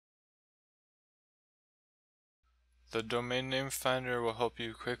The domain name finder will help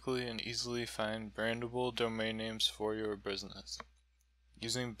you quickly and easily find brandable domain names for your business.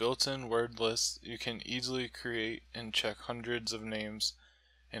 Using built-in word lists, you can easily create and check hundreds of names,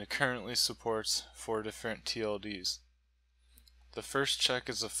 and it currently supports 4 different TLDs. The first check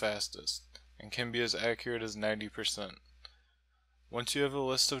is the fastest and can be as accurate as 90%. Once you have a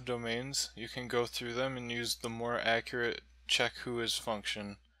list of domains, you can go through them and use the more accurate check whois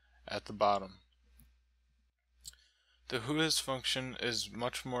function at the bottom. The whois function is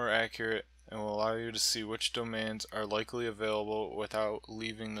much more accurate and will allow you to see which domains are likely available without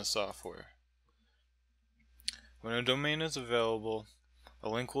leaving the software. When a domain is available, a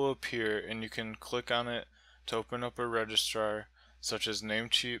link will appear and you can click on it to open up a registrar such as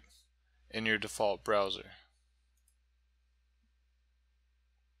Namecheap in your default browser.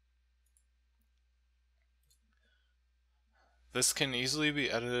 This can easily be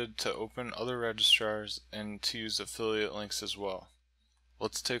edited to open other registrars and to use affiliate links as well.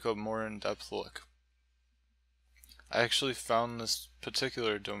 Let's take a more in-depth look. I actually found this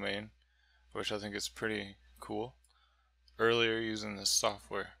particular domain, which I think is pretty cool, earlier using this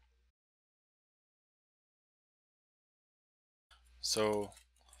software. So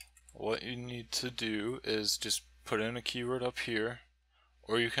what you need to do is just put in a keyword up here,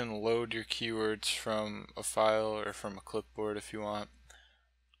 or you can load your keywords from a file or from a clipboard if you want.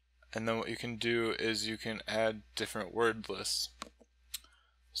 And then what you can do is you can add different word lists.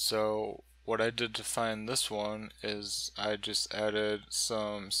 So what I did to find this one is I just added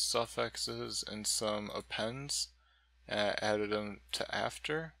some suffixes and some appends, and I added them to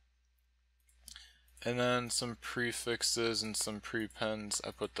after, and then some prefixes and some prepends,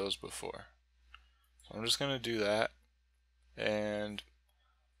 I put those before. So I'm just going to do that, and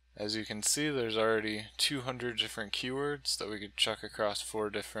as you can see, there's already 200 different keywords that we could check across 4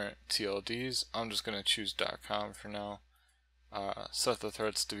 different TLDs. I'm just going to choose .com for now. Set the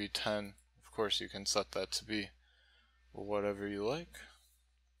threads to be 10. Of course, you can set that to be whatever you like.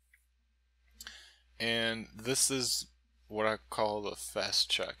 And this is what I call the fast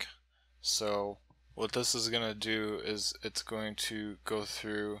check. So what this is going to do is it's going to go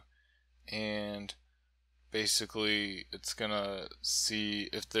through and basically it's going to see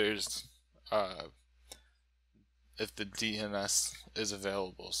if there's if the DNS is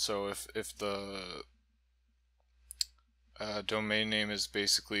available. So if the domain name is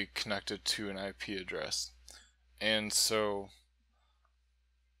basically connected to an IP address. And so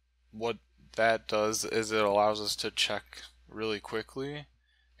what that does is it allows us to check really quickly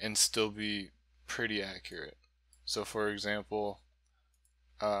and still be pretty accurate. So for example,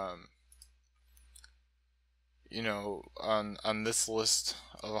 you know, on this list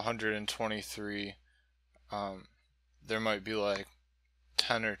of 123, there might be like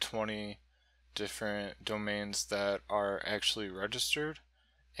 10 or 20 different domains that are actually registered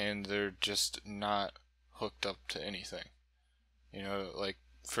and they're just not hooked up to anything. You know, like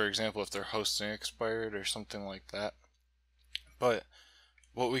for example, if their hosting expired or something like that. But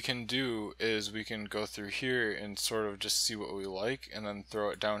what we can do is we can go through here and sort of just see what we like and then throw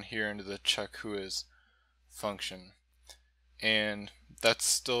it down here into the check whois function. And that's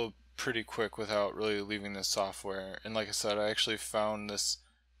still pretty quick without really leaving the software. And like I said, I actually found this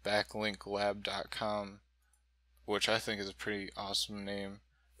backlinklab.com, which I think is a pretty awesome name,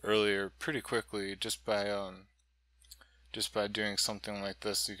 earlier pretty quickly just by doing something like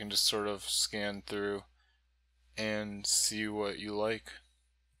this. You can just sort of scan through and see what you like.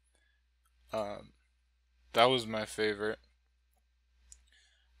 That was my favorite,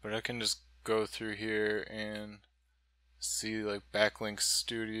 but I can just go through here and see like Backlink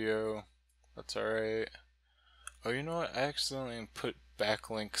Studio. That's alright. Oh, you know what? I accidentally put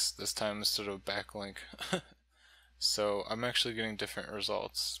backlinks this time instead of backlink. So I'm actually getting different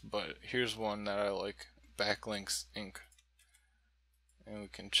results, but here's one that I like, Backlinks Inc. And we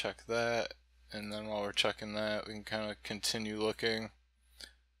can check that, and then while we're checking that, we can kind of continue looking.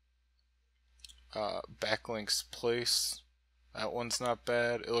 Backlinks Place, that one's not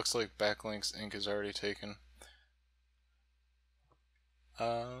bad. It looks like Backlinks Inc. is already taken.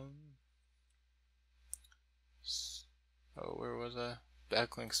 Oh, where was I?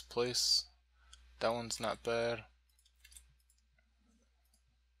 Backlinks Place. That one's not bad.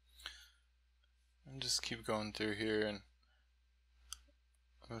 And just keep going through here and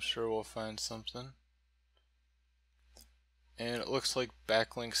I'm sure we'll find something. And it looks like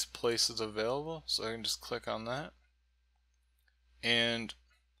Backlinks Place is available, so I can just click on that. And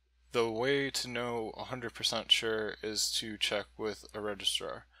the way to know 100% sure is to check with a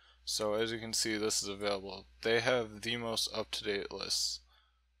registrar. So as you can see, this is available. They have the most up-to-date lists.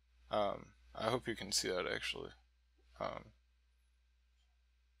 I hope you can see that actually.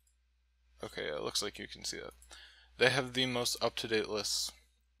 Okay, it looks like you can see that. They have the most up-to-date lists.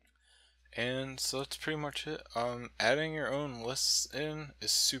 And so that's pretty much it. Adding your own lists in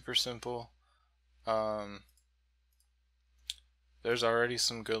is super simple. There's already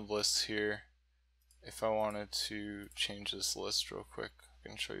some good lists here. If I wanted to change this list real quick, I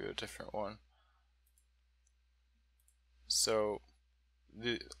can show you a different one. So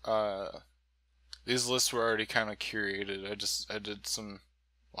these lists were already kind of curated. I did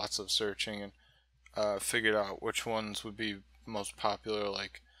lots of searching and figured out which ones would be most popular.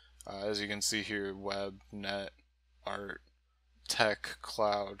 Like as you can see here, web, net, art, tech,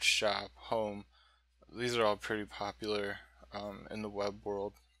 cloud, shop, home. These are all pretty popular in the web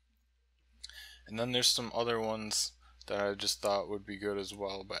world. And then there's some other ones that I just thought would be good as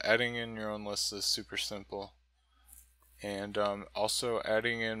well. But adding in your own list is super simple. And also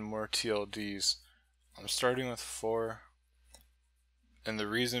adding in more TLDs. I'm starting with 4. And the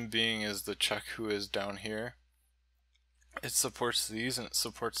reason being is the check who is down here. It supports these and it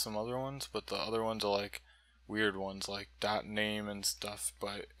supports some other ones, but the other ones are like weird ones like .name and stuff.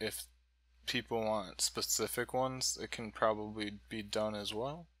 But if people want specific ones, it can probably be done as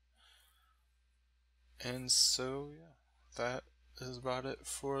well. And so yeah, that is about it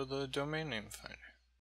for the domain name finder.